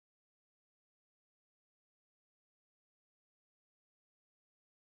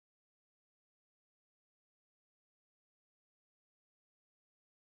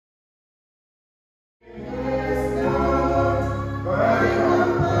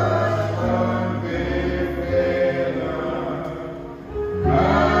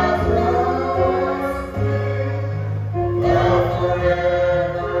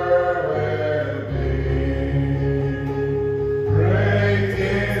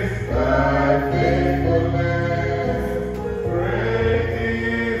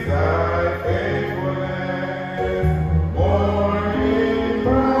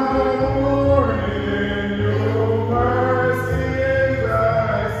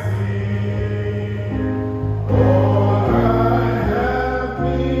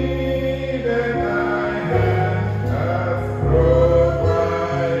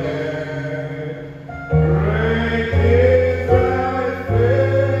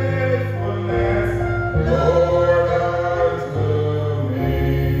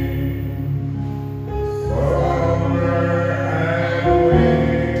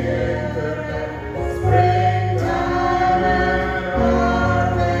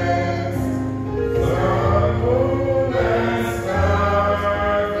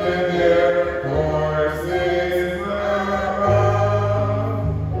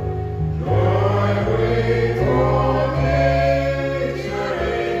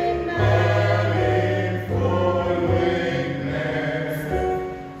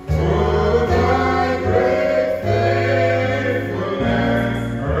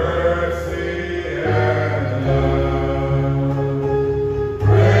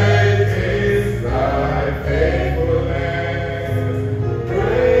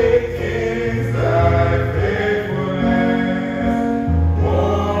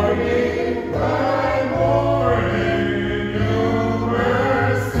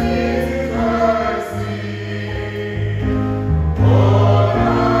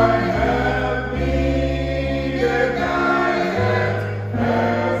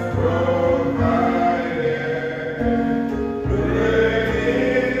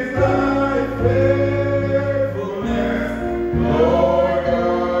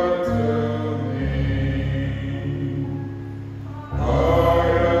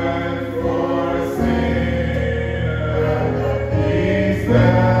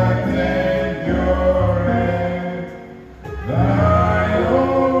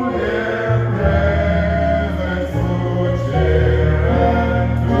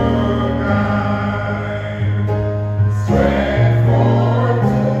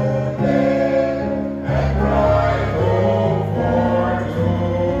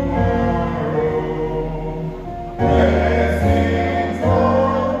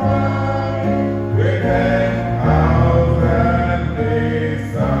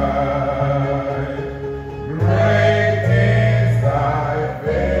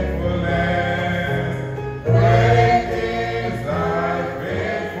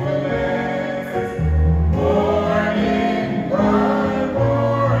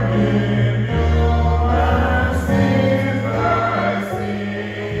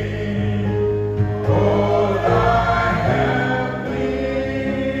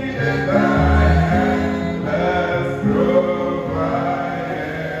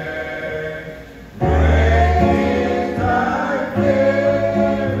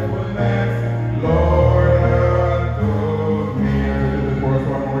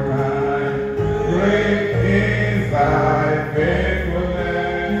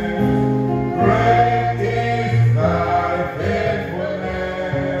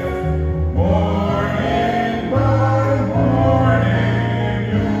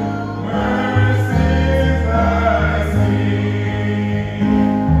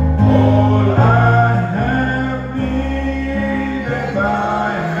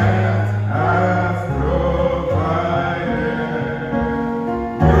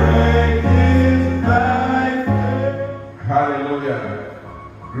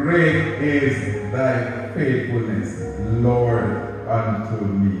Great is thy faithfulness, Lord, unto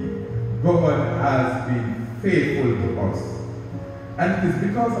me. God has been faithful to us. And it is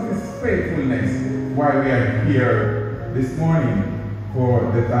because of his faithfulness why we are here this morning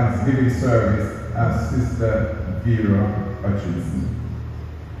for the Thanksgiving service of Sister Vera Hutchinson.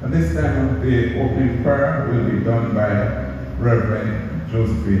 And this time the opening prayer will be done by Reverend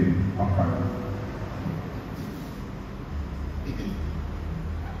Josephine O'Connor.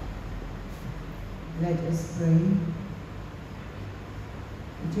 Let us pray.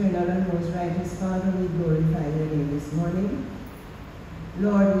 Eternal and most righteous Father, we glorify your name this morning.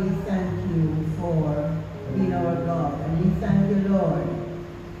 Lord, we thank you for being our God, and we thank you, Lord,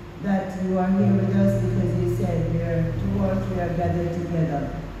 that you are here with us because you said where two or three are gathered together,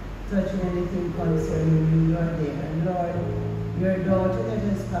 touching anything concerning you, you are there. And Lord, your daughter that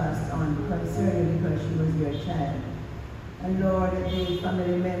has passed on concerning you because she was your child. And Lord, the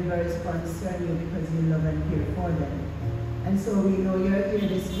family members concern you because you love and care for them. And so we know you're here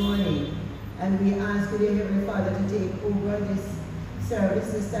this morning, and we ask you, dear Heavenly Father, to take over this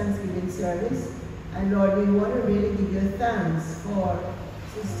service, this Thanksgiving service. And Lord, we want to really give you thanks for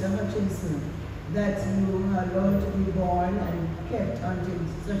Sister Hutchinson, that you allowed to be born and kept until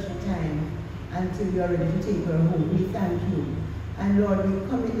such a time until you are ready to take her home. We thank you. And Lord, we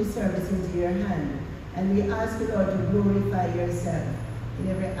commit the service into your hand. And we ask you, Lord, to glorify yourself in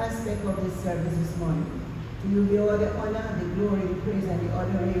every aspect of this service this morning. To you be all the honor, the glory, the praise, and the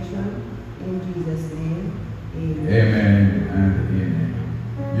adoration. In Jesus' name, amen. Amen and amen.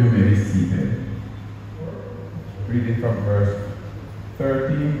 You may be seated. Reading from verse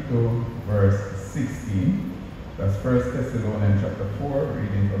 13 to verse 16. That's 1 Thessalonians chapter 4,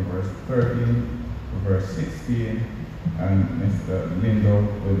 reading from verse 13 to verse 16. And Mr. Lindo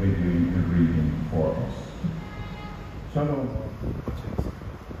will be doing the reading for us. Shalom.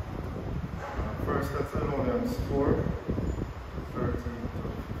 1 Thessalonians 4, 13.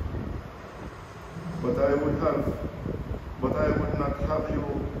 But I would not have you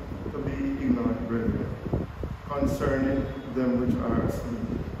to be ignorant, brethren, concerning them which are asleep,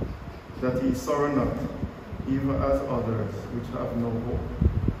 that ye sorrow not, even as others which have no hope.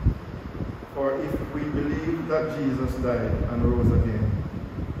 For if we believe that Jesus died and rose again,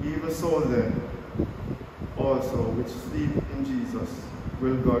 even so then, also which sleep in Jesus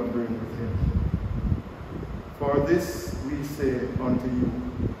will God bring with him. For this we say unto you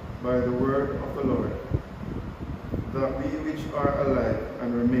by the word of the Lord, that we which are alive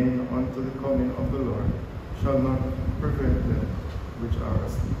and remain unto the coming of the Lord shall not prevent them which are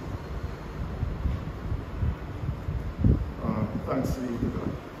asleep. Thanks be to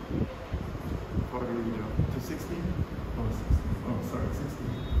God. To 16? Oh, sorry, 16.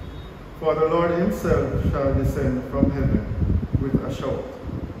 For the Lord himself shall descend from heaven with a shout,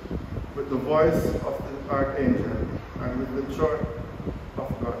 with the voice of the archangel, and with the trump of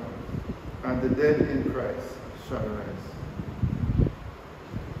God, and the dead in Christ shall rise.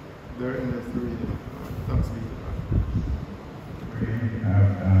 Therein is the reading. Thanks be to God. We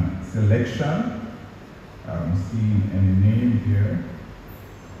have selection. I don't see any name here.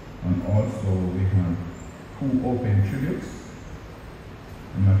 And also we have 2 open tributes.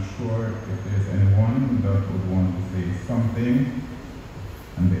 I'm not sure if there's anyone that would want to say something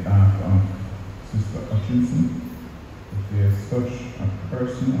on behalf of Sister Hutchinson. If there's such a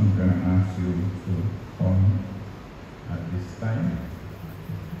person, I'm going to ask you to come at this time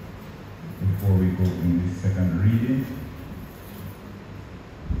before we go in the second reading.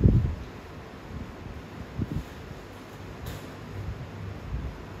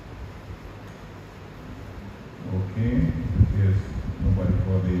 Okay, there's nobody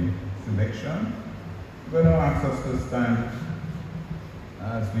for the selection. I'm going to ask us to stand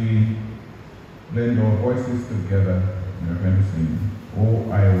as we blend our voices together. We're going to sing, "Oh,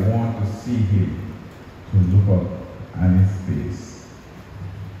 I want to see him, to look up on his face."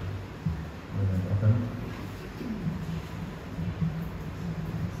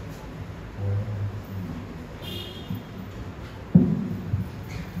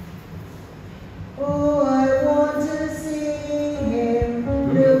 Oh, I want to see him,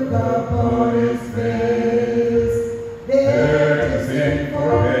 look upon his face, there to sing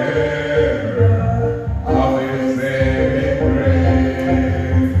forever of his saving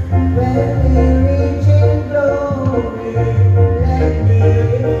grace. When we reach in glory, let me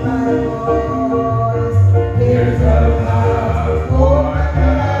lift my voice. Here's a last, oh my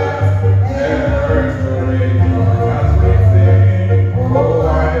last, ever to rejoice as we sing. Oh,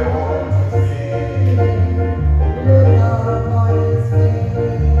 I want to see look upon his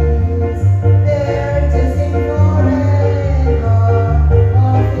face, there to sing forever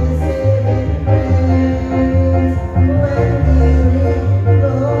of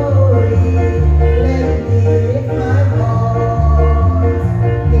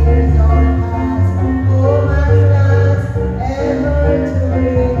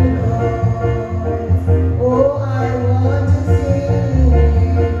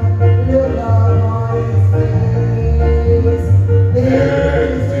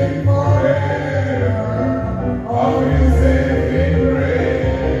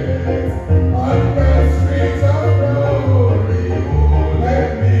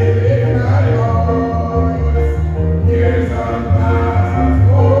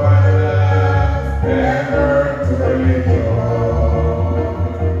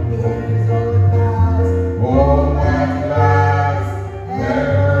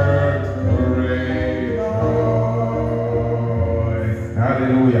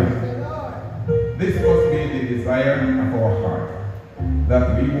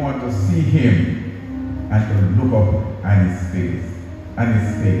that we want to see him and to look up on his face,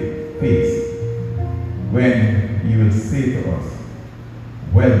 when he will say to us,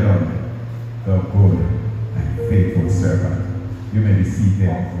 "Well done, thou good and faithful servant." You may be seated.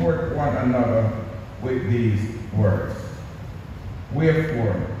 Comfort one another with these words.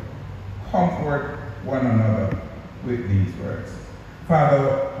 Wherefore, comfort one another with these words.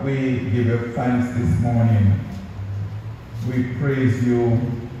 Father, we give you thanks this morning. We praise you,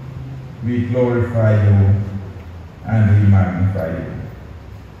 we glorify you, and we magnify you.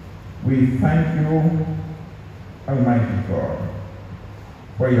 We thank you, Almighty God,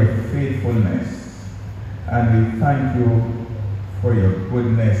 for your faithfulness, and we thank you for your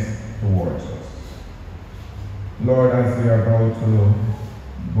goodness towards us. Lord, as we are about to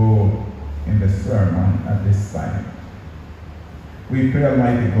go in the sermon at this time, we pray,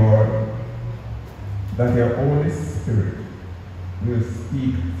 Almighty God, that your Holy Spirit will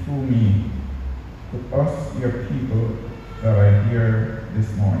speak through me to us, your people that are here this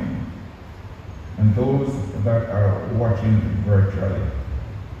morning, and those that are watching virtually.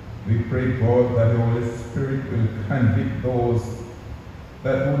 We pray, God, that the Holy Spirit will convict those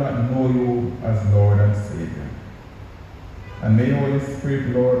that do not know you as Lord and Savior. And may Holy Spirit,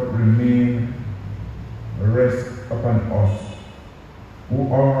 Lord, rest upon us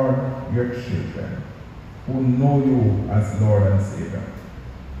who are your children, who know you as Lord and Savior,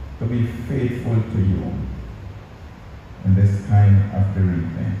 to be faithful to you in this time of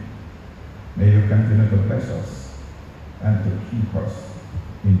bereavement. May you continue to bless us and to keep us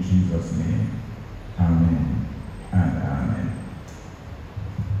in Jesus' name. Amen and amen.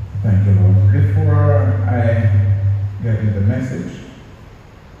 Thank you, Lord. Before I get in the message,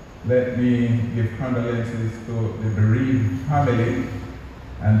 let me give condolences to the bereaved family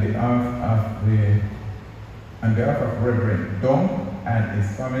on behalf of Reverend Dong and his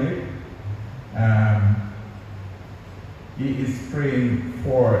family. He is praying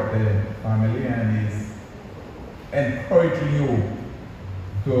for the family and is encouraging you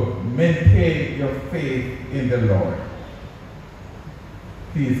to maintain your faith in the Lord.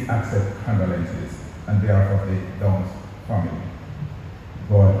 Please accept condolences on behalf of the Dong's family.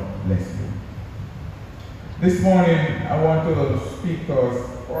 God bless you. This morning, I want to speak to us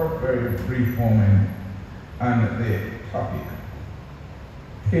for a very brief moment on the topic,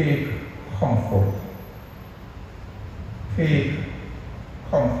 take comfort. Take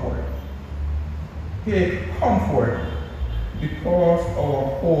comfort. Take comfort because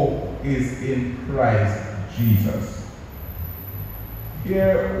our hope is in Christ Jesus.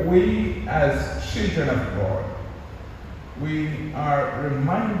 Here, we as children of God, we are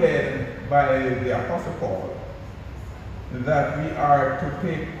reminded by the Apostle Paul that we are to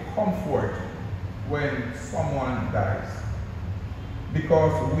take comfort when someone dies.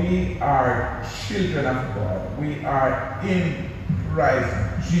 Because we are children of God. We are in Christ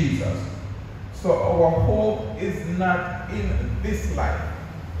Jesus. So our hope is not in this life.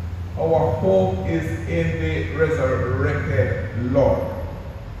 Our hope is in the resurrected Lord.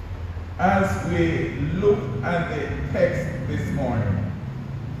 As we look at the text this morning,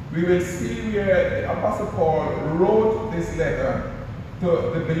 we will see where the Apostle Paul wrote this letter to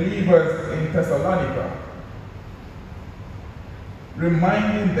the believers in Thessalonica,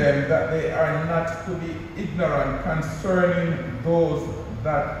 reminding them that they are not to be ignorant concerning those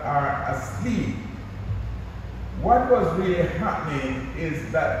that are asleep. What was really happening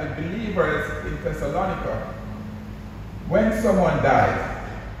is that the believers in Thessalonica, when someone died,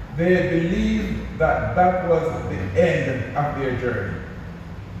 they believed that that was the end of their journey.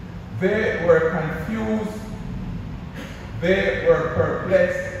 They were confused, they were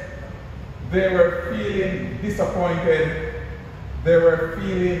perplexed, they were feeling disappointed, they were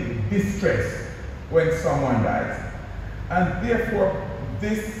feeling distressed when someone dies. And therefore,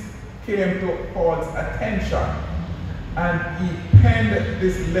 this came to Paul's attention, and he penned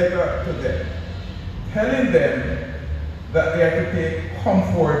this letter to them, telling them that they are to take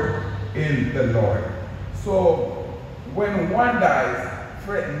comfort in the Lord. So, when one dies,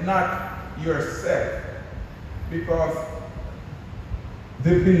 fret not yourself, because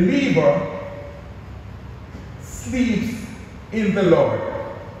the believer sleeps in the Lord.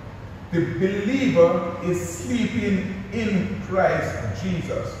 The believer is sleeping in Christ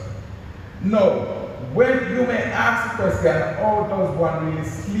Jesus. Now, when you may ask the question, how does one really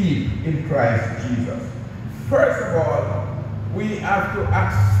sleep in Christ Jesus? First of all, we have to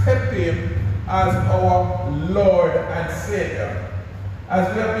accept him as our Lord and Savior.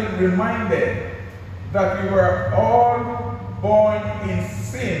 As we have been reminded that we were all born in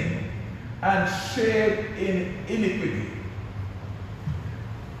sin and shaped in iniquity.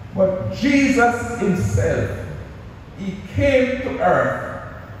 But Jesus himself, he came to earth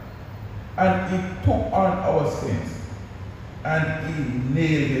and he took on our sins and he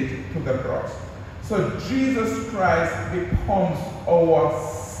nailed it to the cross. So Jesus Christ becomes our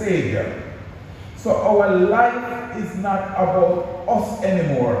Savior. So our life is not about us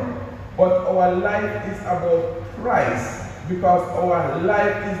anymore, but our life is about Christ, because our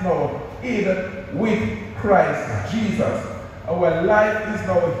life is now hid with Christ Jesus. Our life is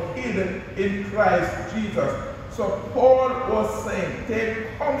now hidden in Christ Jesus. So Paul was saying,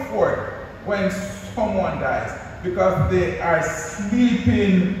 take comfort when someone dies, because they are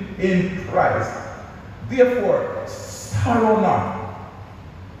sleeping in Christ. Therefore, sorrow not,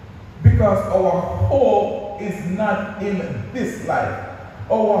 because our hope is not in this life.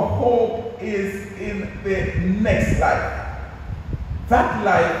 Our hope is in the next life. That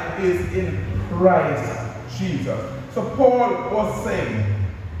life is in Christ Jesus. So Paul was saying,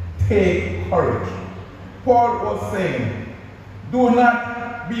 take courage. Paul was saying, do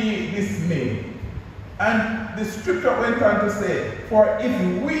not be dismayed. And the scripture went on to say, for if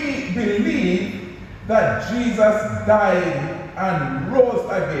we believe that Jesus died and rose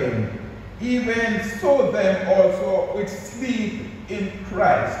again, even so them also which sleep in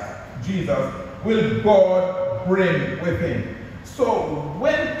Christ Jesus will God bring with him. So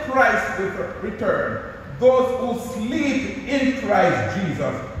when Christ returns, those who sleep in Christ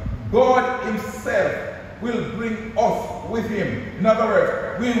Jesus, God himself will bring us with him. In other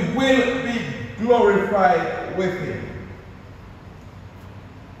words, we will be glorified with him.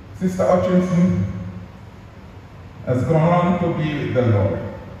 Sister Hutchinson has gone on to be with the Lord.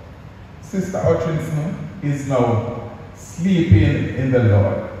 Sister Hutchinson is now sleeping in the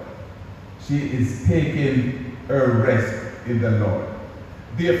Lord. She is taking her rest in the Lord.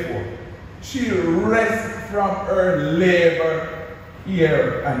 Therefore, she rests from her labor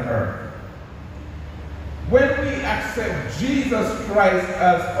here on earth. When we accept Jesus Christ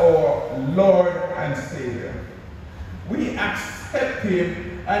as our Lord and Savior, we accept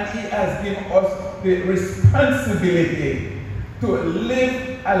him, and he has given us the responsibility to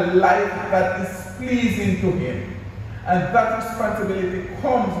live a life that is pleasing to him. And that responsibility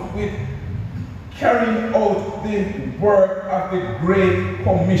comes with carrying out the work of the Great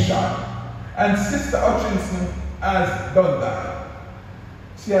Commission. And Sister Hutchinson has done that.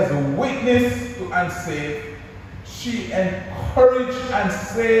 She has witnessed to unsaved. She encouraged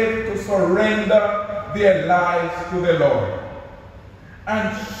unsaved to surrender their lives to the Lord.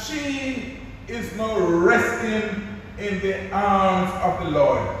 And she is now resting in the arms of the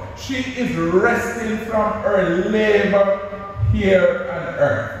Lord. She is resting from her labor here on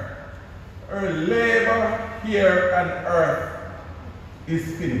earth. Her labor here on earth is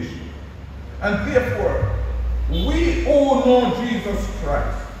finished. And therefore, we who know Jesus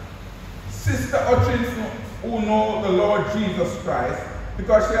Christ, Sister Hutchinson who know the Lord Jesus Christ,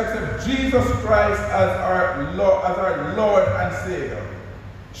 because she accepts Jesus Christ as our Lord and Savior,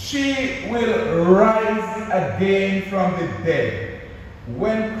 she will rise again from the dead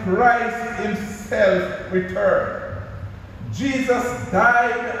when Christ himself returns. Jesus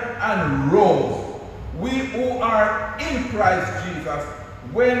died and rose. We who are in Christ Jesus,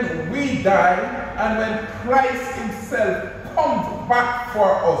 when we die and when Christ himself comes back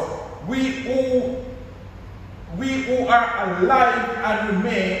for us, we who are alive and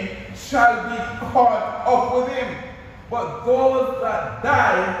remain shall be caught up with him. But those that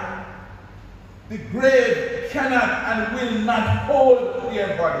die, the grave cannot and will not hold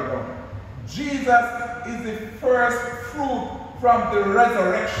their body down. Jesus is the first fruit from the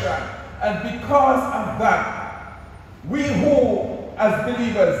resurrection. And because of that, we who as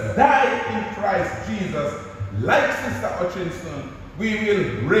believers die in Christ Jesus, like Sister Hutchinson, we will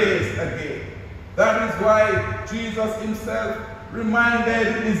raise again. That is why Jesus himself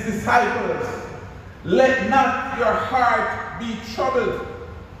reminded his disciples, let not your heart be troubled.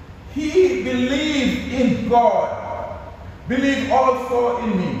 He believed in God. Believe also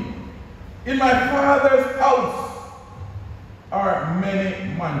in me. In my Father's house are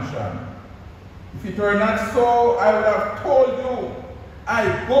many mansions. If it were not so, I would have told you,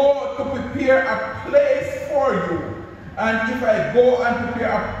 I go to prepare a place for you. And if I go and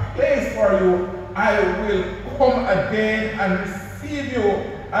prepare a place for you, I will come again and receive you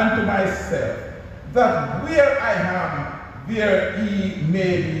unto myself, that where I am, there ye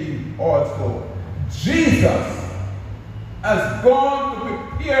may be also. Jesus has gone to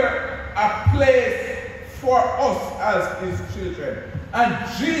prepare a place for us as his children. And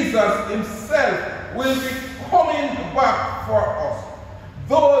Jesus himself will be coming back for us.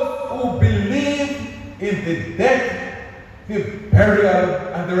 Those who believe in the death, the burial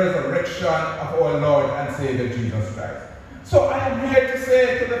and the resurrection of our Lord and Savior Jesus Christ. So I am here to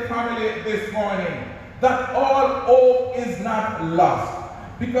say to the family this morning that all hope is not lost,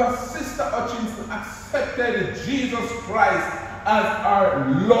 because Sister Hutchinson accepted Jesus Christ as our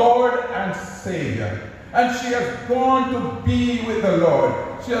Lord and Savior. And she has gone to be with the Lord.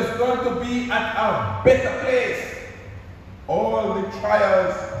 She has gone to be at a better place. All the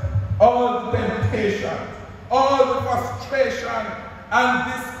trials, all the temptations, all the frustration on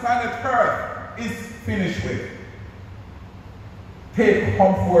this planet Earth is finished with. Take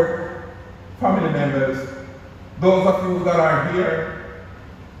comfort, family members, those of you that are here,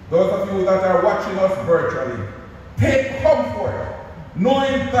 those of you that are watching us virtually. Take comfort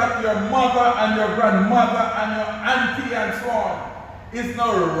knowing that your mother and your grandmother and your auntie and so on is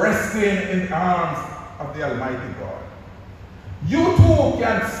now resting in the arms of the Almighty God. You too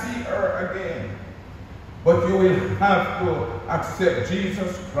can see her again, but you will have to accept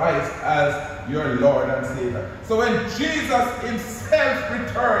Jesus Christ as your Lord and Savior. So when Jesus himself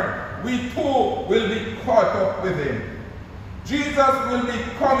returns, we too will be caught up with him. Jesus will be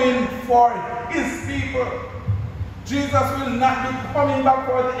coming for his people. Jesus will not be coming back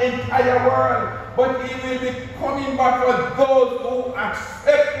for the entire world, but he will be coming back for those who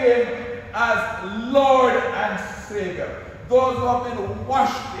accept him as Lord and Savior. Those who have been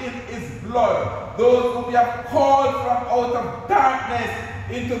washed in his blood. Those who we have called from out of darkness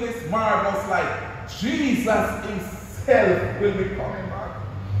into this marvelous light. Jesus himself will be coming back.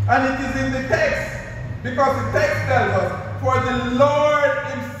 And it is in the text, because the text tells us, for the Lord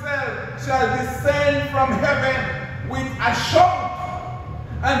himself shall descend from heaven with a shout,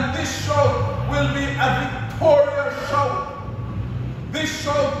 and this shout will be a victorious shout. This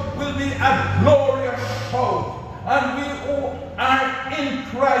shout will be a glorious shout. And we who are in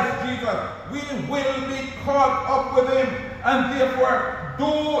Christ Jesus, we will be caught up with him. And therefore,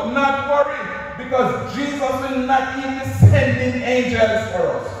 do not worry, because Jesus will not be sending angels for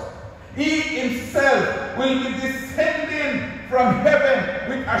us. He himself will be descending from heaven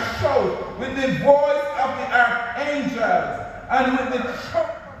with a shout, with the voice of the archangels, and with the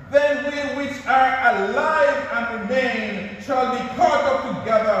trumpet. Then we which are alive and remain shall be caught up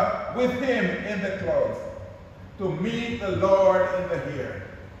together with him in the clouds, to meet the Lord in the air.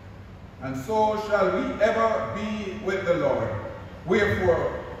 And so shall we ever be with the Lord.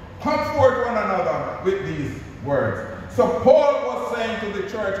 Wherefore, comfort one another with these words. So Paul was saying to the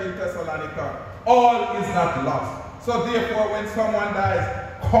church in Thessalonica, all is not lost. So therefore, when someone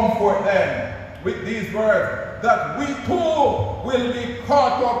dies, comfort them with these words, that we too will be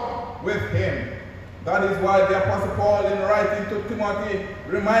caught up with him. That is why the Apostle Paul, in writing to Timothy,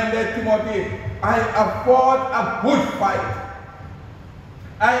 reminded Timothy, I have fought a good fight.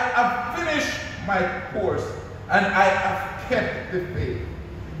 I have finished my course, and I have kept the faith.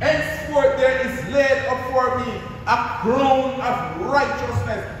 Henceforth there is laid up for me a crown of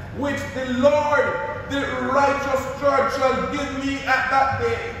righteousness, which the Lord, the righteous judge, shall give me at that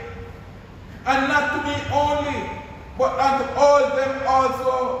day. And not to me only, but unto all them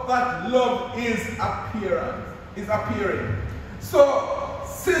also that love is appearing. So,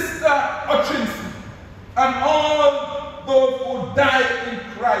 Sister Hutchinson and all those who died in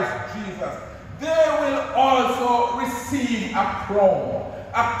Christ Jesus, they will also receive a crown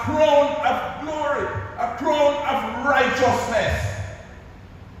of glory, a crown of righteousness.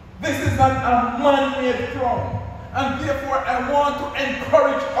 This is not a man-made crown. And therefore, I want to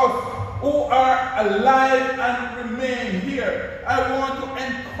encourage us who are alive and remain here. I want to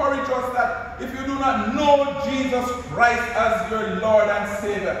encourage us that if you do not know Jesus Christ as your Lord and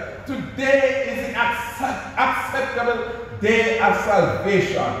Savior, today is the acceptable day of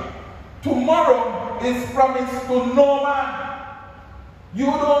salvation. Tomorrow is promised to no man. You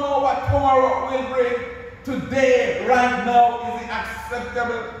don't know what tomorrow will bring. Today, right now, is the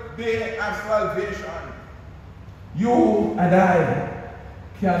acceptable day of salvation. You and I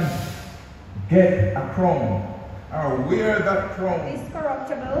can get a crown, or wear that crown. This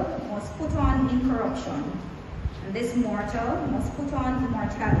corruptible must put on incorruption, and this mortal must put on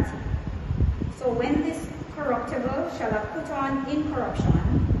immortality. So when this corruptible shall have put on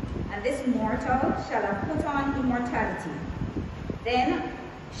incorruption, and this mortal shall have put on immortality, then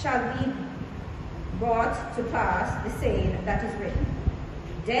shall be brought to pass the saying that is written,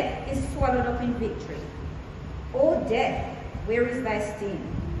 death is swallowed up in victory. O death, where is thy sting?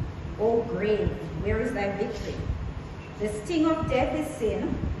 O grave, where is thy victory? The sting of death is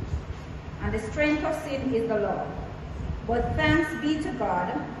sin, and the strength of sin is the law. But thanks be to God,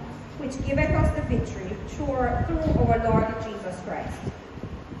 which giveth us the victory through our Lord Jesus Christ.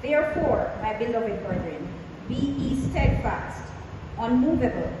 Therefore, my beloved brethren, Be ye steadfast,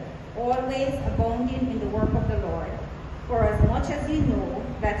 unmovable, always abounding in the work of the Lord, for as much as ye know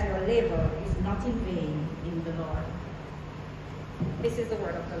that your labor is not in vain in the Lord. This is the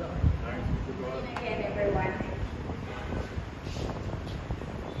word of the Lord. Good morning again, everyone.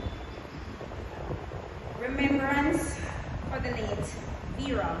 Remembrance for the late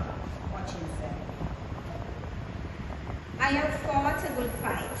Vera Hutchinson. I have fought a good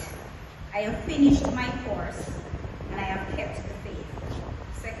fight. I have finished my course, and I have kept the faith.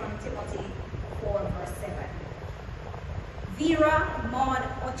 2 Timothy 4, verse 7. Vera Maud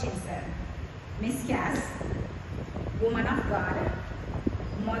Hutchinson, Miss Cass, woman of God,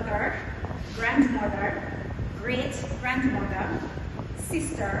 mother, grandmother, great-grandmother,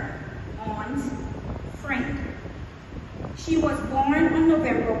 sister, aunt, friend. She was born on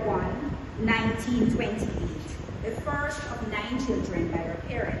November 1, 1928, the first of 9 children by her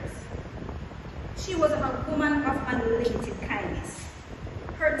parents. She was a woman of unlimited kindness.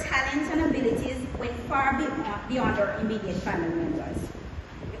 Her talents and abilities went far beyond her immediate family members.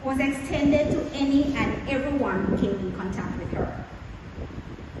 It was extended to any and everyone who came in contact with her.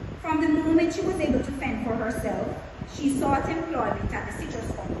 From the moment she was able to fend for herself, she sought employment at the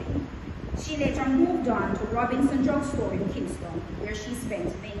citrus company. She later moved on to Robinson Drug Store in Kingston, where she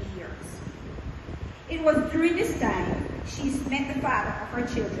spent many years. It was during this time she met the father of her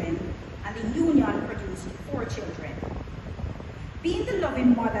children, and the union produced 4 children. Being the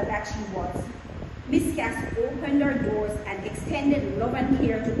loving mother that she was, Miss Cass opened her doors and extended love and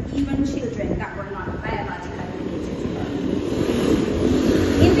care to even children that were not biologically related to her.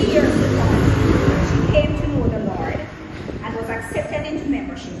 In the years to come, she came to know the Lord and was accepted into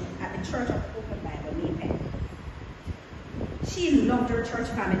membership at the Church of Open Bible, Maypen. She loved her church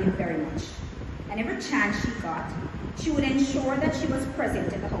family very much, and every chance she got, she would ensure that she was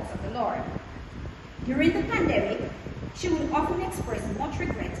present in the house of the Lord. During the pandemic, she would often express much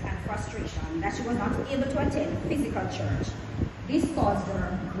regret and frustration that she was not able to attend physical church. This caused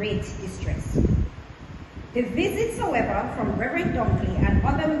her great distress. The visits, however, from Reverend Dunkley and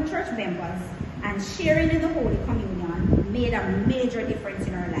other church members and sharing in the Holy Communion made a major difference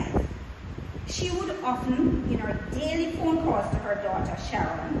in her life. She would often, in her daily phone calls to her daughter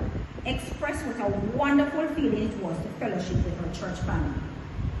Sharon, express what a wonderful feeling it was to fellowship with her church family.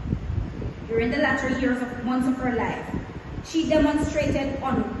 During the latter months of her life, she demonstrated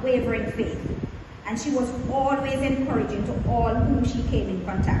unwavering faith, and she was always encouraging to all whom she came in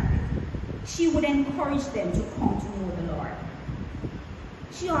contact with. She would encourage them to come to know the Lord.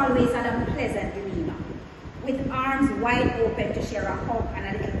 She always had a pleasant demeanor, with arms wide open to share a hug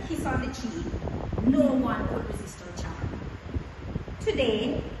and a little kiss on the cheek. No one could resist her charm.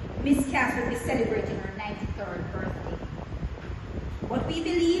 Today, Miss Cass will be celebrating her 93rd birthday. But we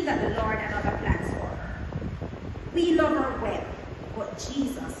believe that the Lord had other plans for her. We love her well, but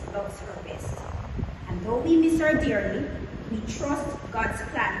Jesus loves her best. And though we miss her dearly, we trust God's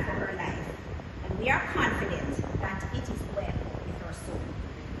plan for her life. And we are confident that it is well with her soul.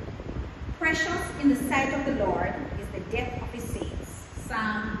 Precious in the sight of the Lord is the death of his saints.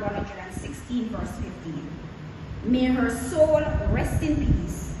 Psalm 116, verse 15. May her soul rest in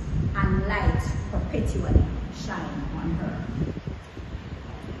peace and light perpetually shine on her.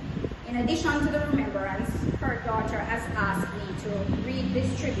 In addition to the remembrance, her daughter has asked me to read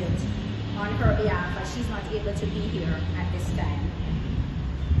this tribute on her behalf as she's not able to be here at this time.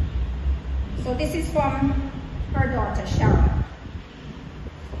 So this is from her daughter Sharon.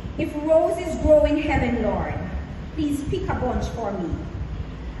 If roses grow in heaven, Lord, please pick a bunch for me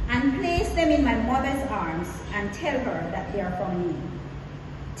and place them in my mother's arms and tell her that they are from me.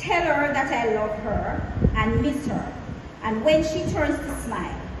 Tell her that I love her and miss her, and when she turns to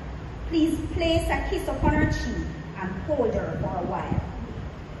smile, please place a kiss upon her cheek and hold her for a while.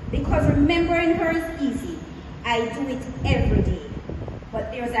 Because remembering her is easy, I do it every day.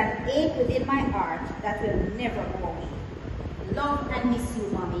 But there's an ache within my heart that will never go away. Love and miss you,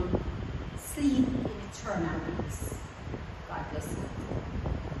 Mommy. Sleep in eternal peace. God bless you.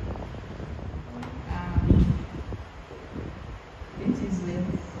 It is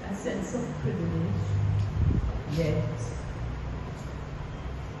with a sense of privilege, yet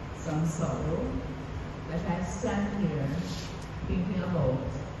some sorrow, that I stand here thinking about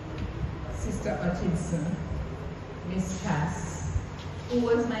Sister Hutchinson, Miss Cass, who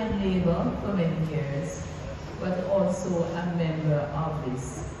was my neighbor for many years, but also a member of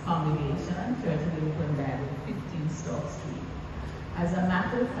this congregation, Church of the Open Bible, 15 Stock Street. As a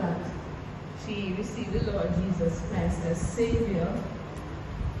matter of fact, she received the Lord Jesus Christ as Savior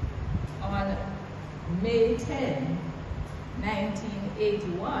on May 10,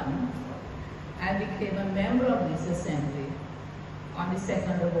 1981, I became a member of this assembly on the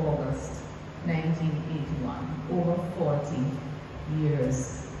 2nd of August, 1981, over 40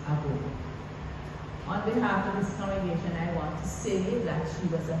 years ago. On behalf of this congregation, I want to say that she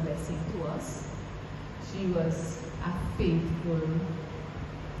was a blessing to us. She was a faithful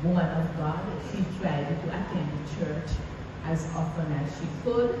woman of God. She tried to attend church as often as she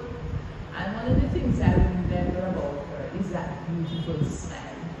could. And one of the things I remember about her is that beautiful smile,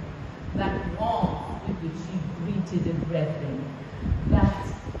 that warmth with which she greeted the brethren, that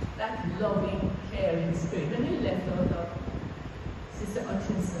loving, caring spirit. When you left out of Sister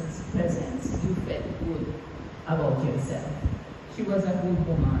Hutchinson's presence, you felt good about yourself. She was a good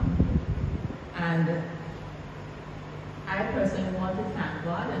woman. And I personally want to thank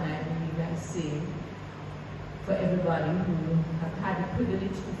God, and I believe I say for everybody who have had the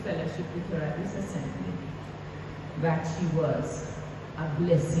privilege to fellowship with her at this assembly, that she was a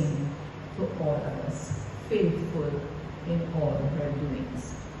blessing to all of us, faithful in all her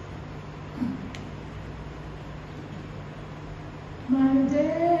doings. My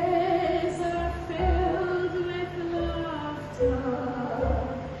days are filled with laughter.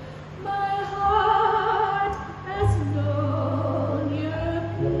 My heart has known your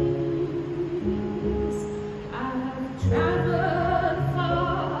peace. I've traveled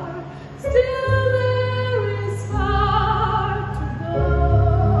far, still there is far to go.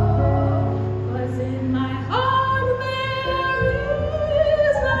 'Cause in my heart there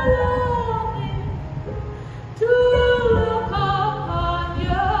is a longing to look upon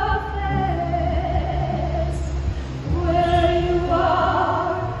your face. Where you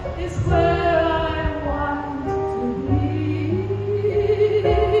are is where I want to be.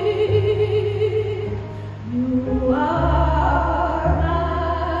 You are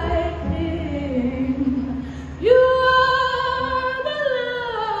my King. You are the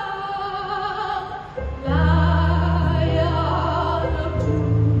Lamb, Lion of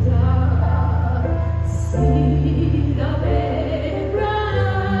Judah, Seed of Abraham,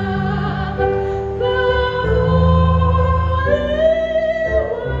 the Holy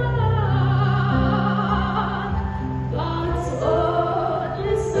One, God's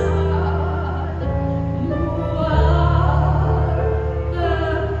only Son. You are the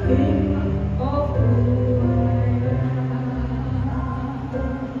King of who I am.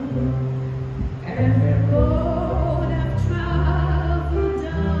 Every road I've traveled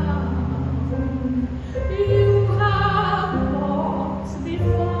down, you have walked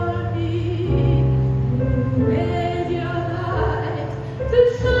before me. You made your light to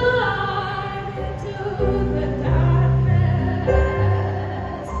shine into the darkness.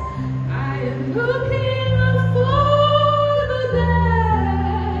 I am looking for the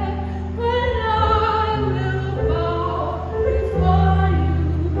day when I will bow before you,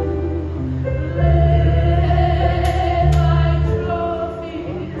 lay my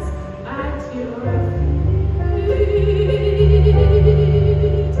trophies at your feet.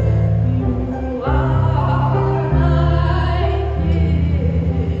 You are my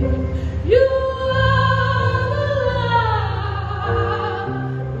King. You are the Lamb,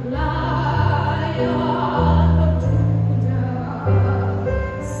 Lion of Judah,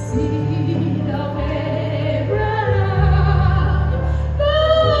 Seed of Abraham, the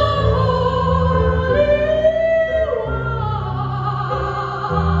Holy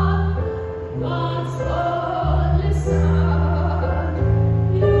One, God's only Son.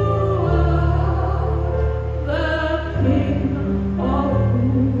 You are the King of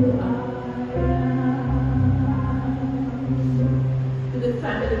who I am. To the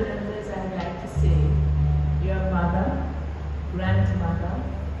family members, I'd like to say, your mother, grandmother,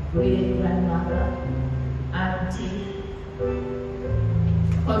 great-grandmother, auntie,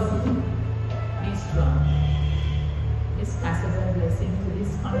 cousin, be strong. Miss Cass is a blessing to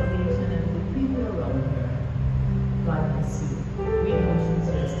this congregation and the people around her. God bless you. We know she's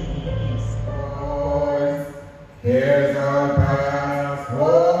resting in peace. Here's our past,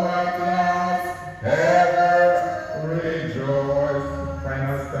 home at last, ever rejoice.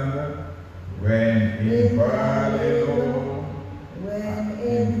 Final standard. When in valley low, When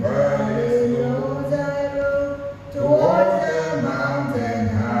in valleys lows I look towards the mountain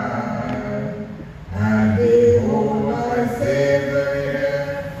high, and behold my Savior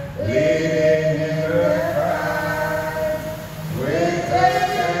here, leading in the path, with a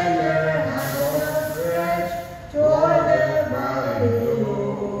tender hand outstretched toward the valley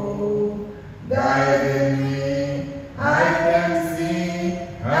low, guiding me, I can see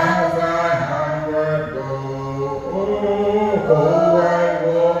as I onward go. Oh, I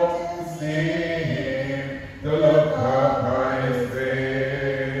want to see Him, to look upon His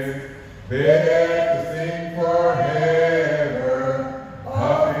face.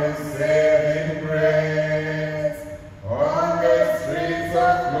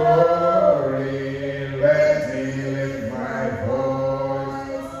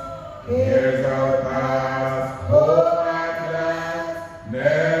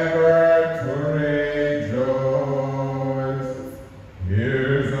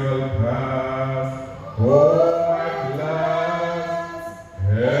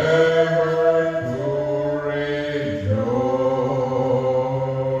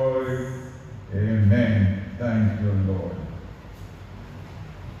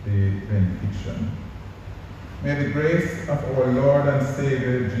 benediction. May the grace of our Lord and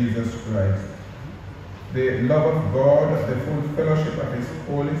Savior Jesus Christ, the love of God, the full fellowship of his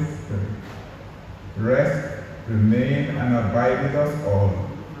Holy Spirit, rest, remain, and abide with us all,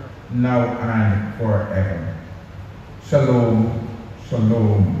 now and forever. Shalom,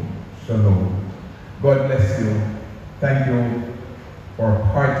 shalom, shalom. God bless you. Thank you for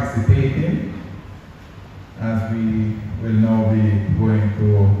participating as we will now be going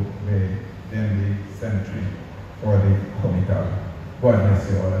to the Denby Cemetery for the comital. God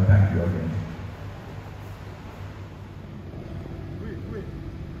bless you all and thank you again.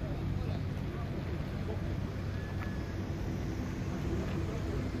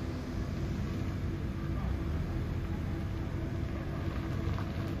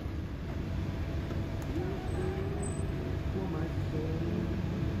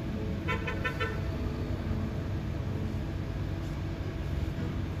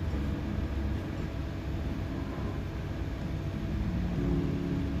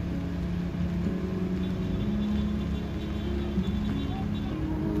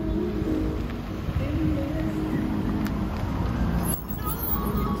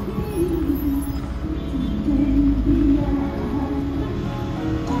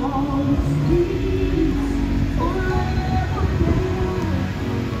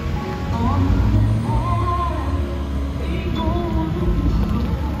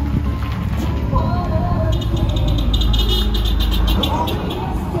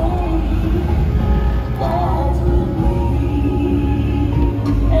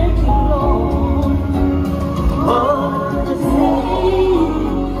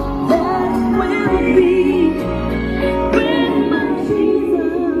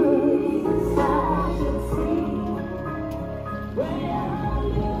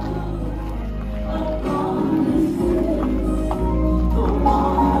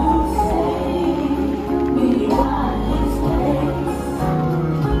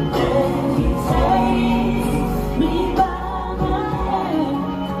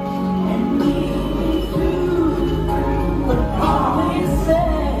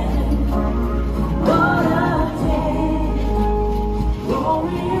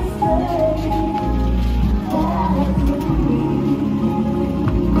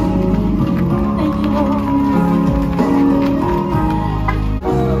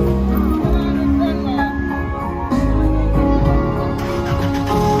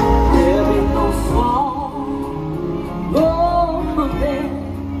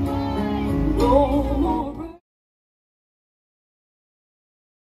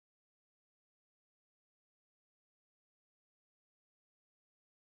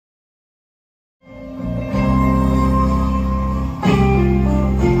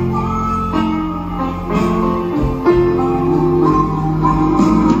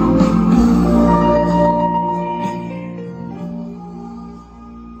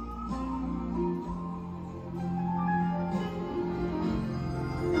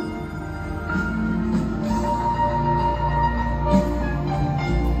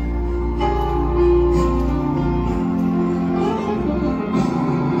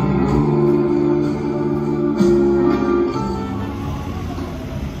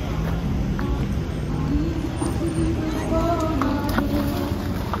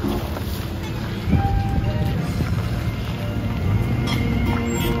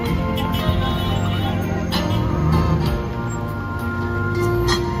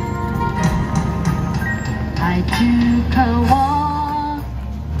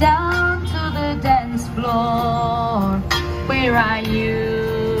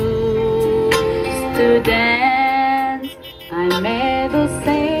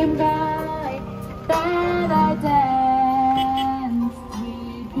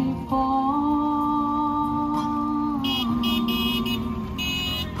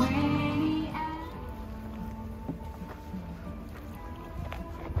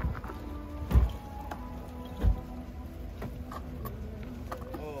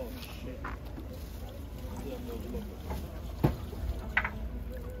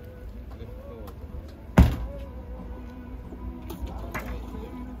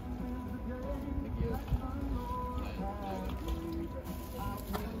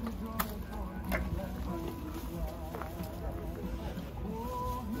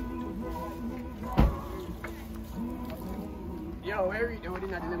 Yo, where are you doing in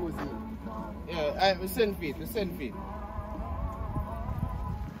the limousine? Yeah, we send feet.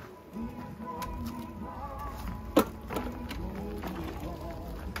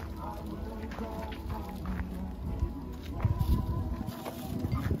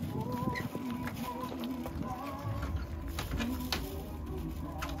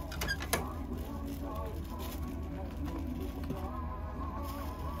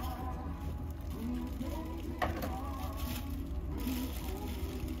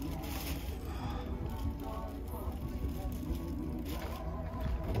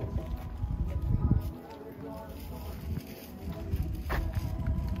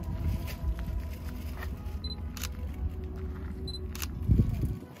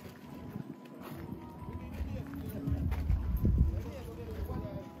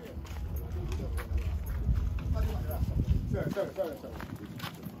 sorry.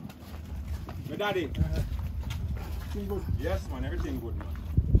 My daddy. Everything good? Yes, man. Everything good, man.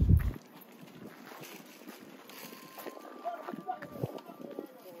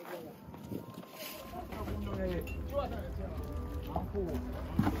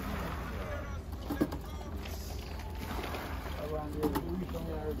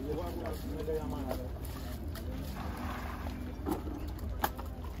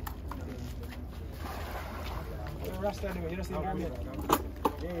 Rasta anyway, you don't see him yet.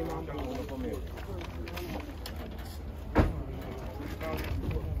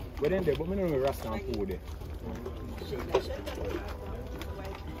 We're in there, but we don't know Rasta and food there.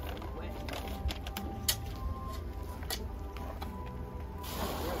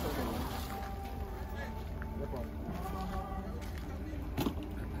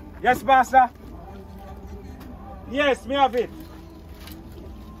 Yes, Pastor. Yes, me have it.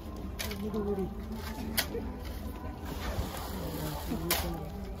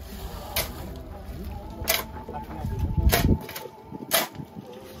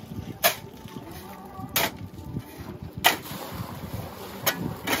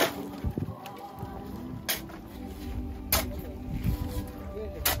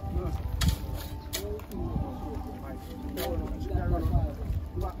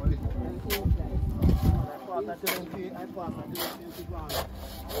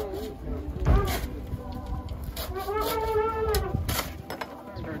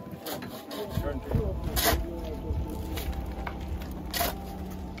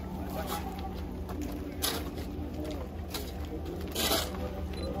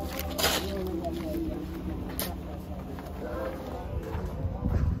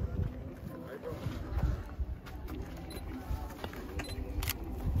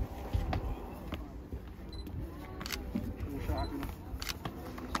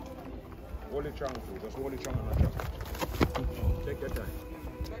 Hold it strong, too. Just hold it strong and not strong. Take your time.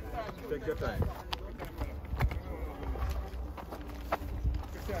 Take your time.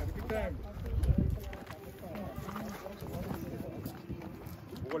 Take your time.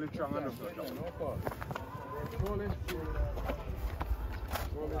 Hold it strong and not strong. No fault. Hold it.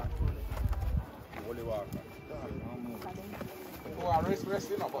 Hold it walk. Oh, rest,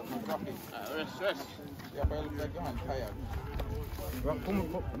 you know, but no traffic. Rest. Yeah, but look like you're tired. Vamos a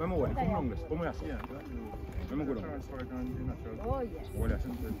ver, ¿cómo es así? Vamos a ver. Oh, yes.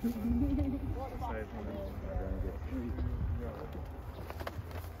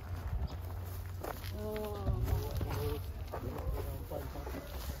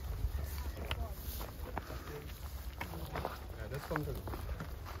 Let's come to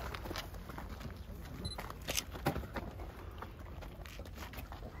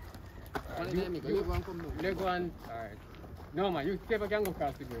You go on. Alright. No man, you can go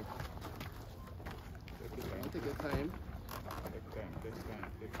across the bridge. Take your time. Take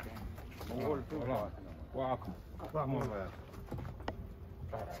time. Hold on. Walk. Come on.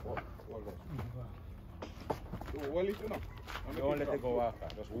 Hold it, you know. Don't let it go after,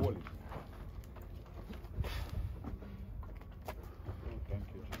 just hold it. Thank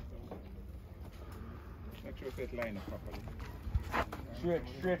you. Make sure it's line up properly.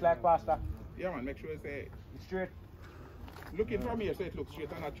 Straight like Pastor. Yeah man, make sure it's Straight. look it from here so it looks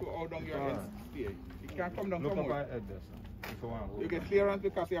straight and not throw out down your head stay. It can't come down from more. You get clearance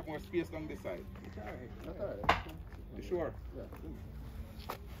because you have more space down this side. That's alright. You sure? Yeah.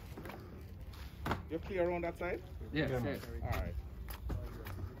 You're clear around that side? Yes. Alright.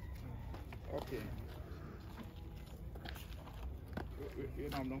 Okay. You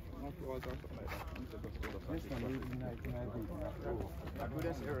know, no flaws or something like that. This one is I do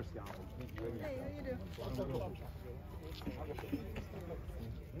this error scan.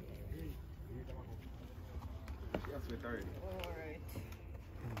 That's it already.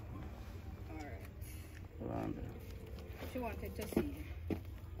 Alright. She wanted to see.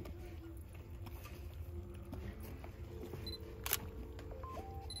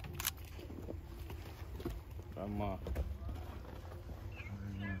 Hold on.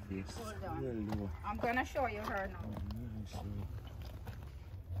 I'm gonna show you her now.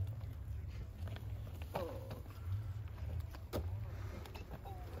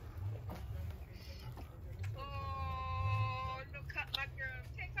 Oh, look at my girl.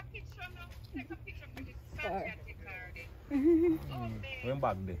 Take a picture now. Take a picture for this sarcastic already. Oh, When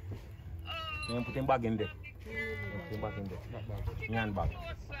back there. You put him back in there. Put him back in there. Your hand back.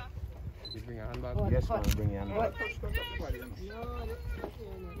 You bring your hand back? Yes, man, bring your hand back. she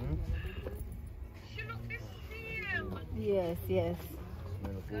look the same. Yes.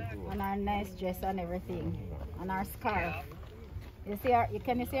 And her nice dress and everything. And her scarf. You see her?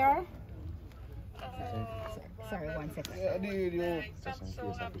 Can you see her? Sorry, 1 second. Yeah, I'm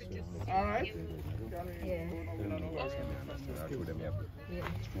so happy to see you. all right. Yeah.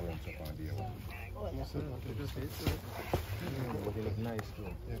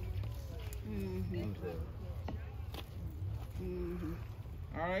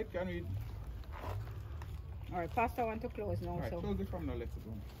 All right, can we? All right, Pastor want to close now, All right, so. close it from now, let's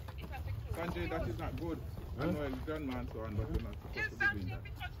go. Sanjay, that is not good. I know it's done, man, so I'm not supposed Yes, to be doing Sanjay, that.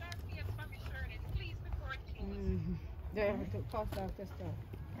 because our face from the shirt, please before it closes. There, the Pastor have to start.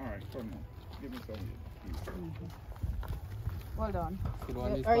 All right, come on. Give me some here, please. Hold on.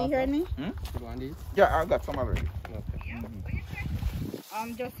 These, Are you hearing me? Yeah, I got some already. Yeah, what you say?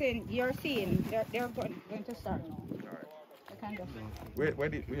 I'm just saying, you're seeing, they're going to start now. All right. I can just.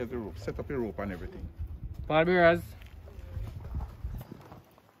 Where's the rope? Set up your rope and everything. Pallbearers.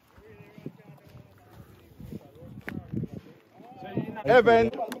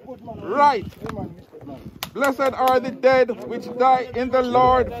 Heaven, right. Blessed are the dead which die in the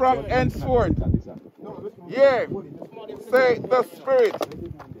Lord from henceforth. Yea, say the Spirit,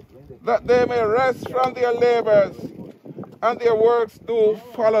 that they may rest from their labors, and their works do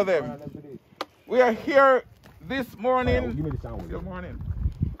follow them. We are here this morning,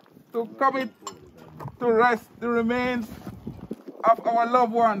 to commit to rest the remains of our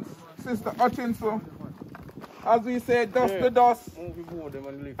loved ones, Sister Hutchinson. As we say, dust to dust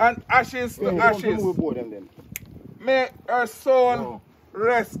and ashes to ashes. May her soul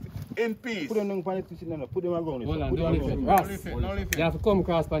rest in peace. Put them on the put them around. Hold on, don't lift it. Ross, you have to come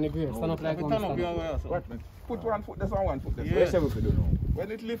across on the grave. Stand up like one. Put one foot, that's one foot. Yes.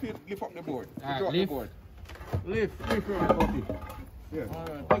 When it lift up the board. Alright, Lift up lift. the board. Lift. Yeah.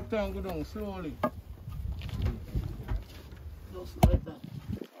 Alright, take time, go down slowly. Just like that.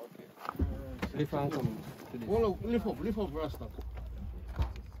 Lift and come. Well, lift up, Rasta.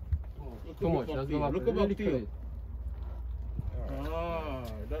 Too much, let's go back. Look about Lift here. it. Ah,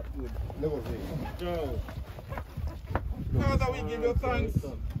 that's good. Father, we give you thanks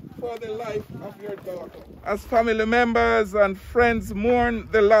for the life of your daughter. As family members and friends mourn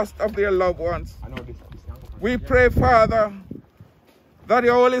the loss of their loved ones, we pray, Father, that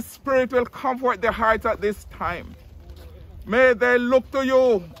your Holy Spirit will comfort their hearts at this time. May they look to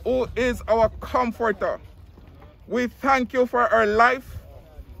you, who is our comforter. We thank you for her life.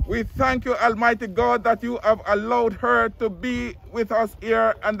 We thank you, Almighty God, that you have allowed her to be with us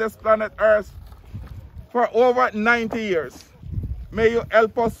here on this planet Earth for over 90 years. May you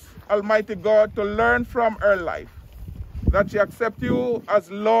help us, Almighty God, to learn from her life, that she accept you as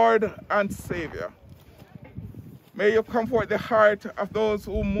Lord and Savior. May you comfort the heart of those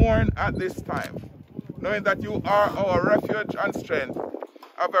who mourn at this time, knowing that you are our refuge and strength,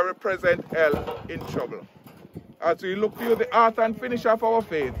 a very present help in trouble. As we look to you, the author and finisher of our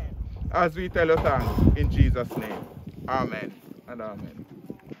faith, as we tell you thanks in Jesus' name. Amen and amen.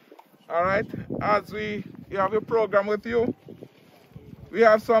 All right, as we have a program with you, we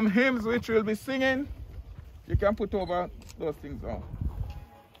have some hymns which we'll be singing. You can put over those things on.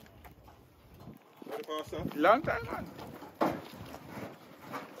 Long time, man.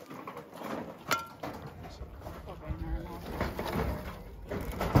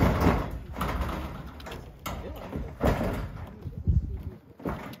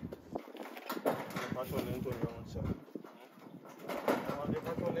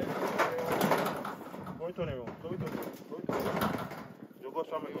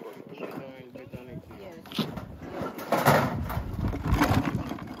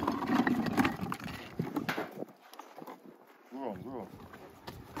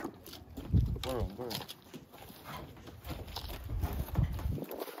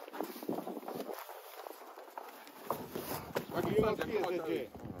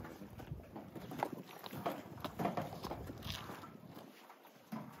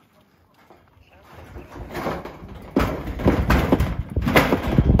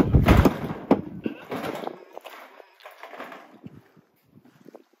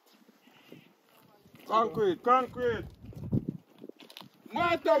 Concrete.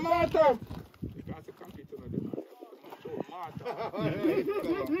 Martha. You can't say concrete to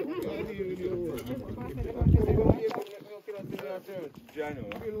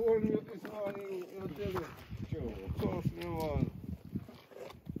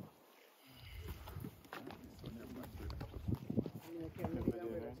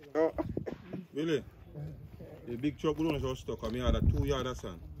Billy, the big truck we don't just stuck. I had a 2 yard of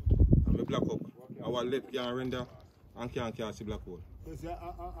sand. And I black up. Our left can render and can't see black hole.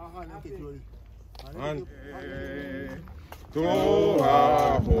 And to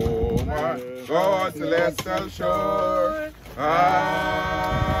our home, God's celestial shore,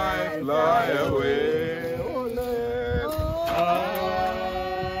 I fly away. Oh, let's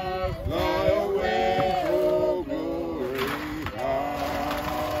fly away, oh glory. I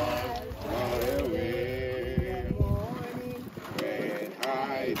fly away. When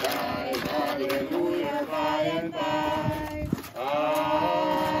I die, hallelujah, by and by,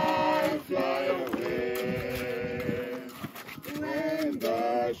 I fly away. When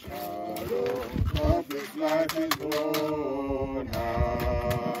the shadow of this life is gone,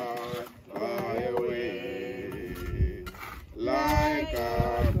 I fly away. Like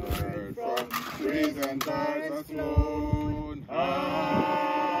a bird from prison bars are flown,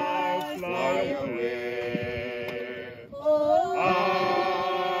 I fly away. I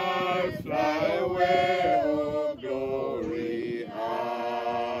fly away, oh glory, I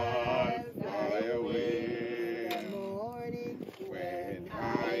fly away. When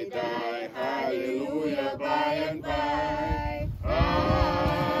I die, hallelujah, by and by,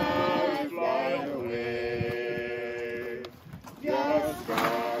 I fly away. Just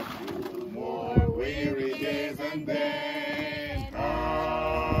a few more weary days and then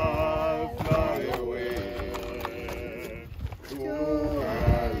I'll fly away to a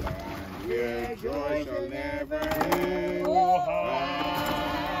land where joy shall never end. I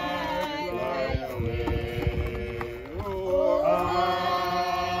fly away. Oh, I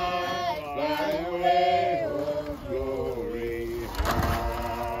fly away. Oh, glory. I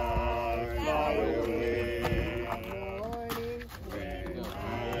fly away. When I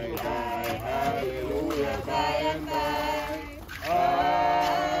die, hallelujah, by and by, I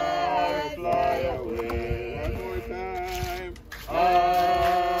fly away. One more time. I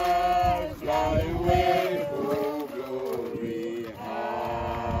fly away, oh glory, I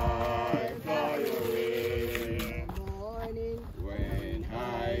fly away. When I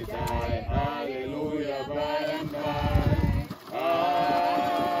die, hallelujah, by and by, I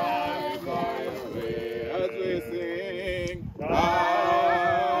fly away. As we sing,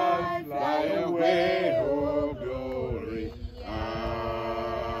 I fly away, oh glory,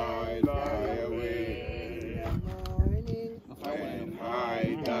 I fly away. When I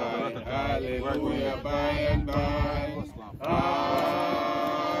die, hallelujah, by and by, I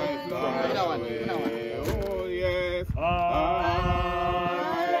fly away. Oh yes, I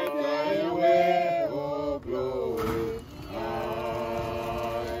fly away. Oh glory, I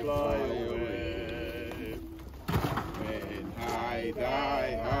fly away. When I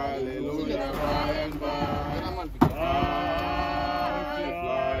die, hallelujah, by and by, I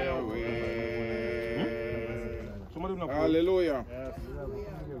fly away. Hallelujah.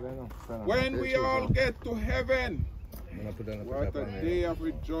 When we all get to heaven, what a day of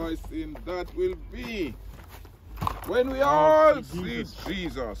rejoicing that will be. When we all see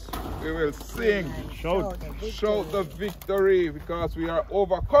Jesus, we will sing, shout the victory, because we are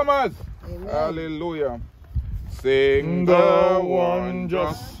overcomers. Amen. Hallelujah. Sing the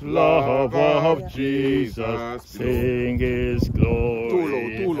wondrous love of Jesus, sing His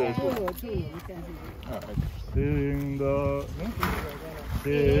glory. Too low.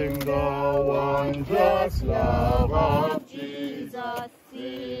 Sing the wondrous love of Jesus,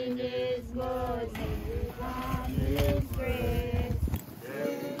 sing His mercy and His grace.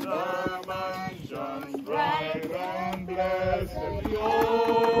 In the mansions bright and blessed, and we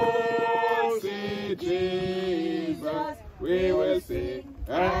all see Jesus, we will sing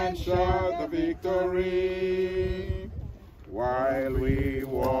and shout the victory. While we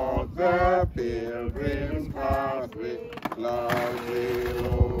walk the pilgrim's pathway, clouds will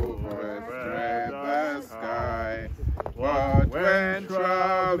overspread the sky. But when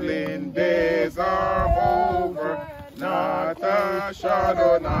traveling days are over, not a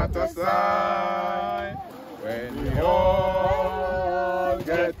shadow, not a sign. When we all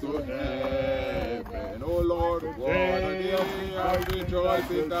get to heaven, oh Lord, what a day of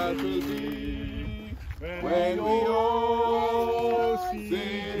rejoicing that will be. When we all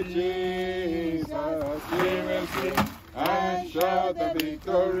see Jesus, we will sing and shout the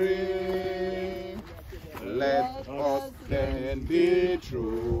victory. Let us then be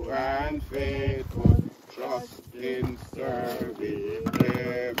true and faithful, trust in serving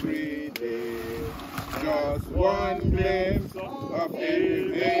every day. Just one glimpse of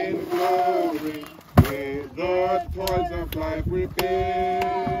Him in glory, with the toils of life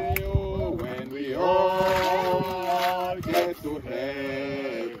repay. Oh, when we all get to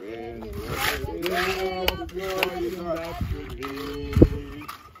heaven, the glory that should be.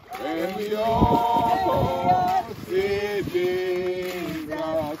 When we all see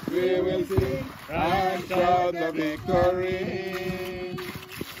Jesus, we will sing and shout the victory.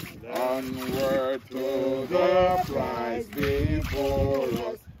 Onward to the prize before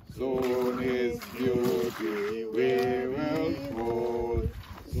us, soon His beauty we will hold.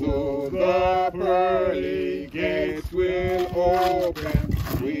 Soon the pearly gates will open,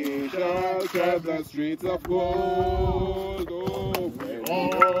 we shall tread the streets of gold. Oh, when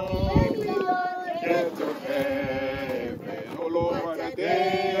we all get to heaven, oh Lord, what a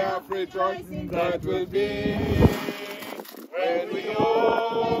day of rejoicing that will be, when we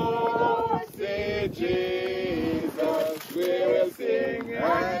all say Jesus, we will sing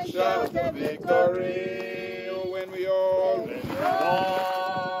and shout the victory. Oh, when we all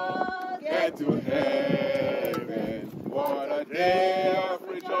get to heaven, what a day of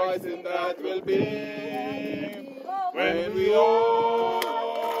rejoicing that will be, when we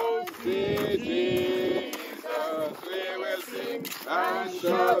all see Jesus, we will sing and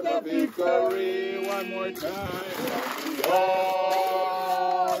shout the victory. One more time. We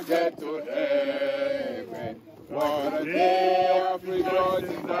all get to heaven, what a day of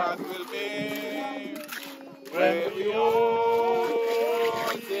rejoicing that will be, when we all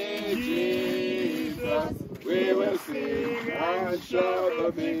see Jesus, we will sing and shout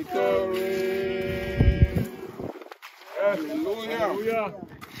the victory. Hallelujah.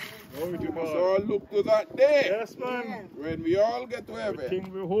 We must all look to that day. Yes, man. When we all get to heaven.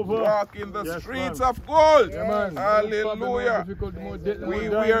 King will hover. Walk in the Yes, streets man. of gold. Yeah, man. Hallelujah. We more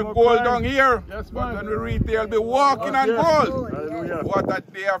wear time, gold more down here. Yes, But man. when we reach there, we'll be walking on Yes. gold. Hallelujah. What a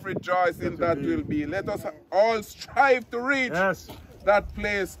day of rejoicing that will be. Let us all strive to reach that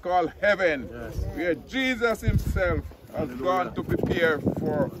place called heaven, where Jesus himself has gone to prepare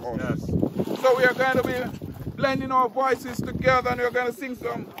for us. So we are going to be blending our voices together, and we're going to sing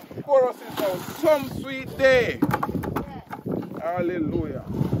some choruses now. Some sweet day. Hallelujah.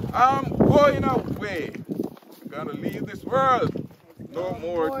 I'm going away. I'm going to leave this world. No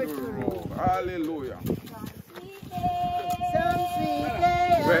more to roam. Hallelujah.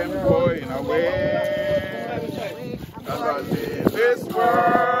 When going away, I'm going to leave this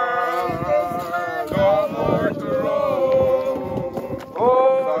world. No more to roam.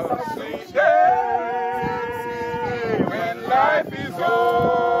 Oh, some sweet day, when life is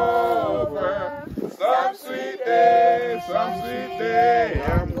over. Some sweet day,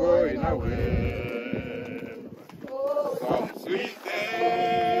 I'm going away. Some sweet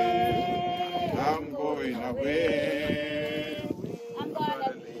day, I'm going away. I'm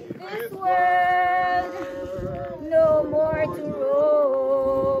gonna leave this world, no more to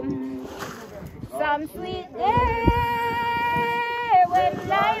roam. Some sweet day, when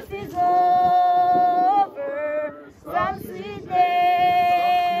life is over. Some sweet day.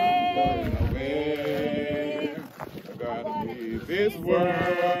 I gotta leave this world,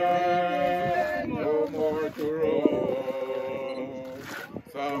 no more to roam.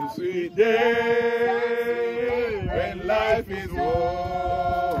 Some sweet day, when life is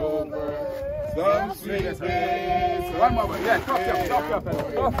over. Some sweet day. One more, yeah, tough you.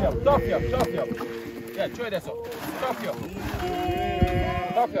 Yeah, try this up. Tough you.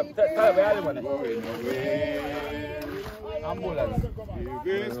 Tell me how you want it. Ambulance.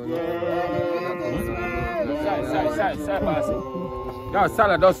 This world. Side, passing. No,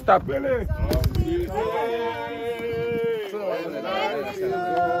 Salah, don't stop. Billy.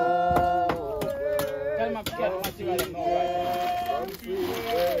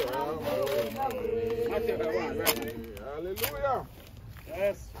 Hallelujah.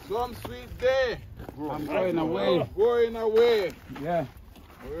 Yes. Some sweet day. I'm going away. Going away. Yeah.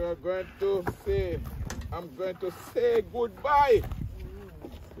 We are going to say, I'm going to say goodbye.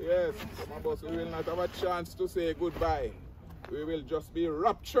 Yes, some of us we will not have a chance to say goodbye. We will just be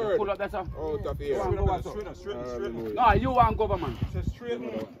raptured Pull up that, out of here. Straight. No, you want government. Straight.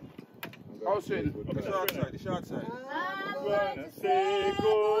 How straight? The short side. I'm gonna say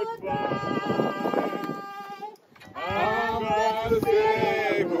goodbye. I'm gonna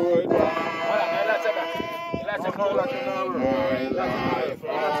say goodbye. Let's My life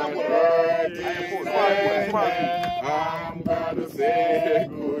on earth is ended. I'm gonna say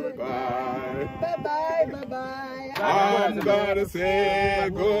goodbye. Bye-bye. I'm gonna say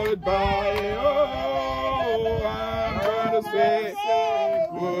goodbye. Oh, I'm gonna say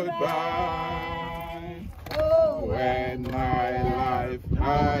goodbye. When my life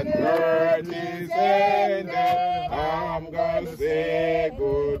on earth is ended, I'm gonna say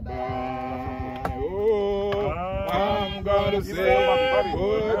goodbye. Oh, I'm gonna say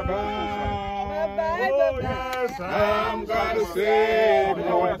goodbye. I'm gonna say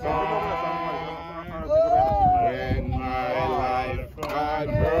goodbye. When my life on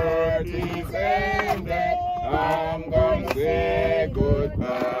earth is ended, I'm gonna say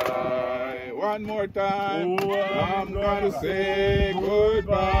goodbye. One more time. I'm gonna say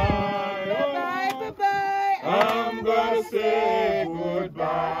goodbye. Bye-bye, bye-bye. I'm gonna say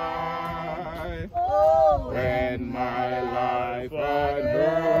goodbye. Oh, When my life on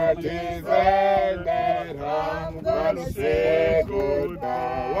earth is ended, I'm gonna say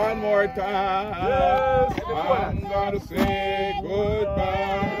goodbye. One more time. I'm gonna say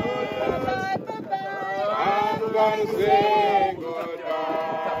goodbye. I'm gonna say goodbye.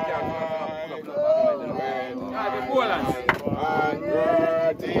 When my life on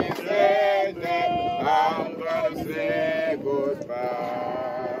earth is ended, I'm gonna say goodbye.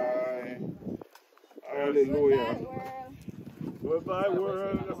 Hallelujah. Goodbye,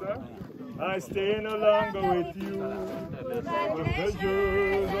 world. I stay no longer with you. The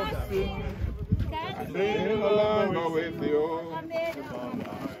pleasures of sin. I stay no longer with you.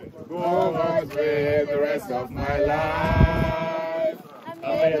 Go on with the rest of my life. I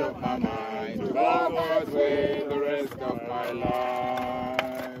made up my mind to go God's way the rest of my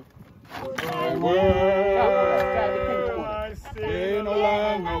life. My world, I stay no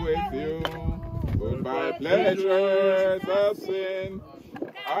longer with you. Goodbye, pleasures of sin.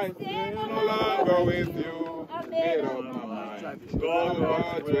 I stay no longer with you. I made up my mind to go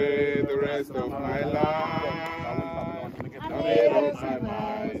God's way the rest of my life. I made up my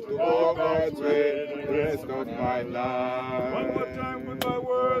mind to go God's way the rest of my life. One more time with my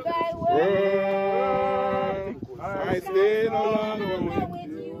word. World, I stay no longer with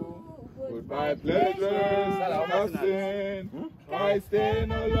you. Goodbye, pleasures of sin. I stay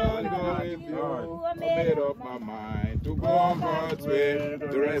no longer with you. I made up my mind to go God's way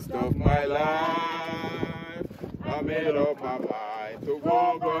the rest of my life. I made up my mind to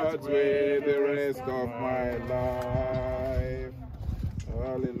go God's way the rest of my life.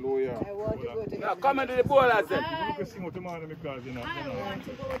 Hallelujah. Now come into the bowl, I said. You can sing with the morning because you know. I want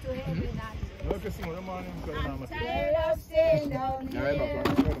to go to heaven. You can sing with the morning because I'm tired of staying down here.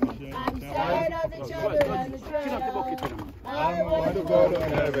 I'm tired of the trouble and the trial. I want to go to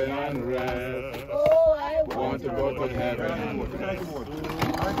heaven and rest. Oh, I Want to go to heaven and rest.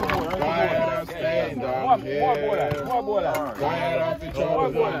 Tired of staying down here. Tired of the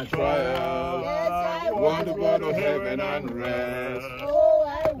troubles and trials. Want to go to heaven and rest. Oh,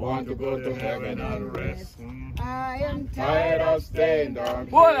 I Want to go to heaven and rest. I am Tired of staying down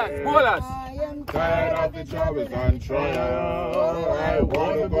here. I am Tired of the troubles and trials. I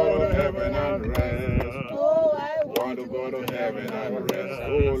want to go to heaven and rest. Oh, I Want to go to heaven and rest.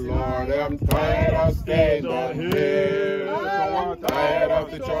 Oh Lord, I'm tired of staying down here. Tired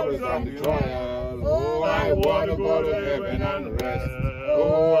of the troubles and the trials. Oh, I want to go to heaven and rest.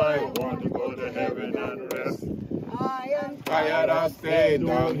 Oh, I want to go to heaven and rest. I am Tired of staying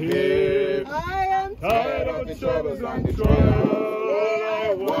down here. I am Tired of the troubles and the trials. Oh,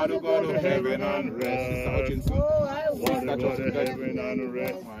 I want to go to heaven and rest. Sister Hutchinson. Oh, I Want to go to heaven and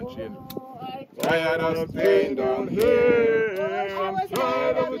rest. Tired of staying down here. I'm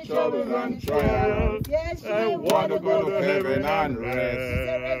tired of the troubles and trials. Yes, I want to go to heaven and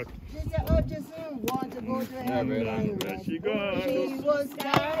rest. Sister Hutchinson want to go to heaven and rest. She gone. She was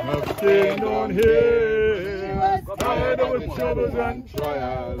tired of staying down here. She was Tired of the troubles and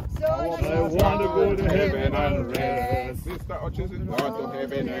trials. So I want to go to heaven and rest. Sister Hutchinson, go to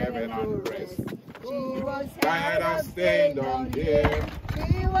heaven and rest. She was Tired of staying down here.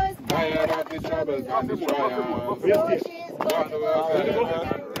 She was Tired of the troubles and the trials. So she's Want to go to heaven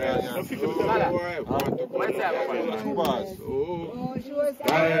and rest. Oh, I want to go to heaven and rest. Oh, she was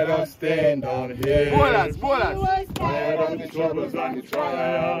Tired of staying down here. Tired Tired of the troubles and the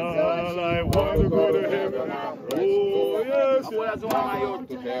trials. I want to go to heaven and rest. Oh, yes.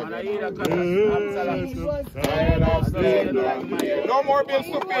 Tired of staying down here. No more bills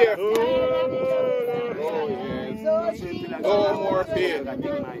to pay. Oh, yes. No more bills. How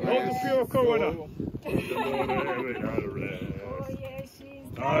to feel corona?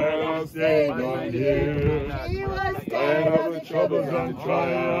 Tired of staying down here. Tired of the troubles and the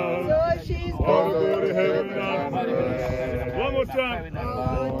trials. So she's Want to go to heaven and rest. One more time.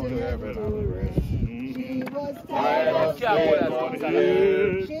 Want to heaven and rest. She was Tired of staying down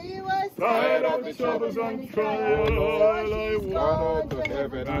here. She was Tired of the troubles and trials. Gone to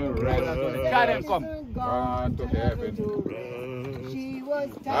heaven and rest. Gone to heaven. She was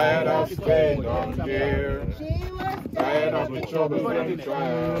Tired of staying down here. She was Tired of the troubles and the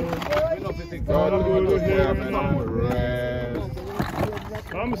trials. Gone to heaven and rest.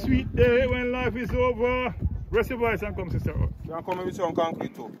 Some sweet day when life is over. Rest your voice and come, sister. Can come with some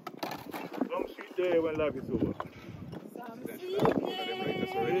concrete too. Some sweet day when life is over.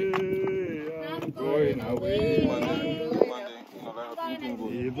 Going away.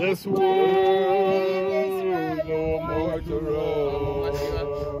 Leave this world no more to roam.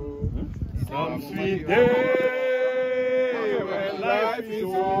 Some sweet day when life is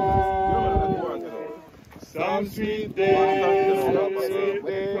over. Some sweet day,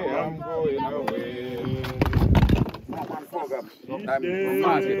 I'm going away.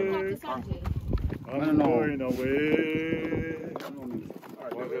 I'm going away.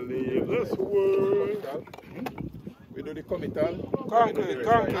 Wanna leave this world. We do the committal. Concrete.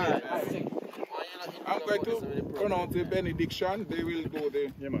 I'm going to pronounce the benediction. They will do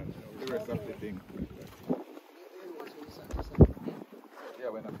the rest of the thing. Yeah,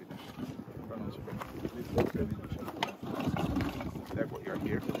 when I finish. Pronounce the benediction. Like what you're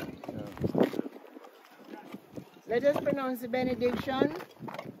here. Let us pronounce the benediction.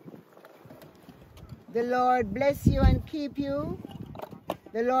 The Lord bless you and keep you.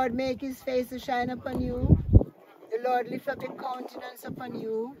 The Lord make his face to shine upon you. The Lord lift up his countenance upon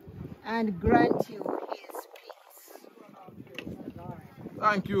you and grant you his peace.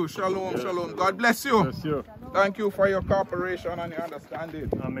 Thank you. Shalom, shalom. God bless you. Bless you. Thank you for your cooperation and your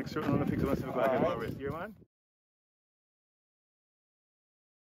understanding. I'll make sure I'm going to fix myself back in my rest here, man.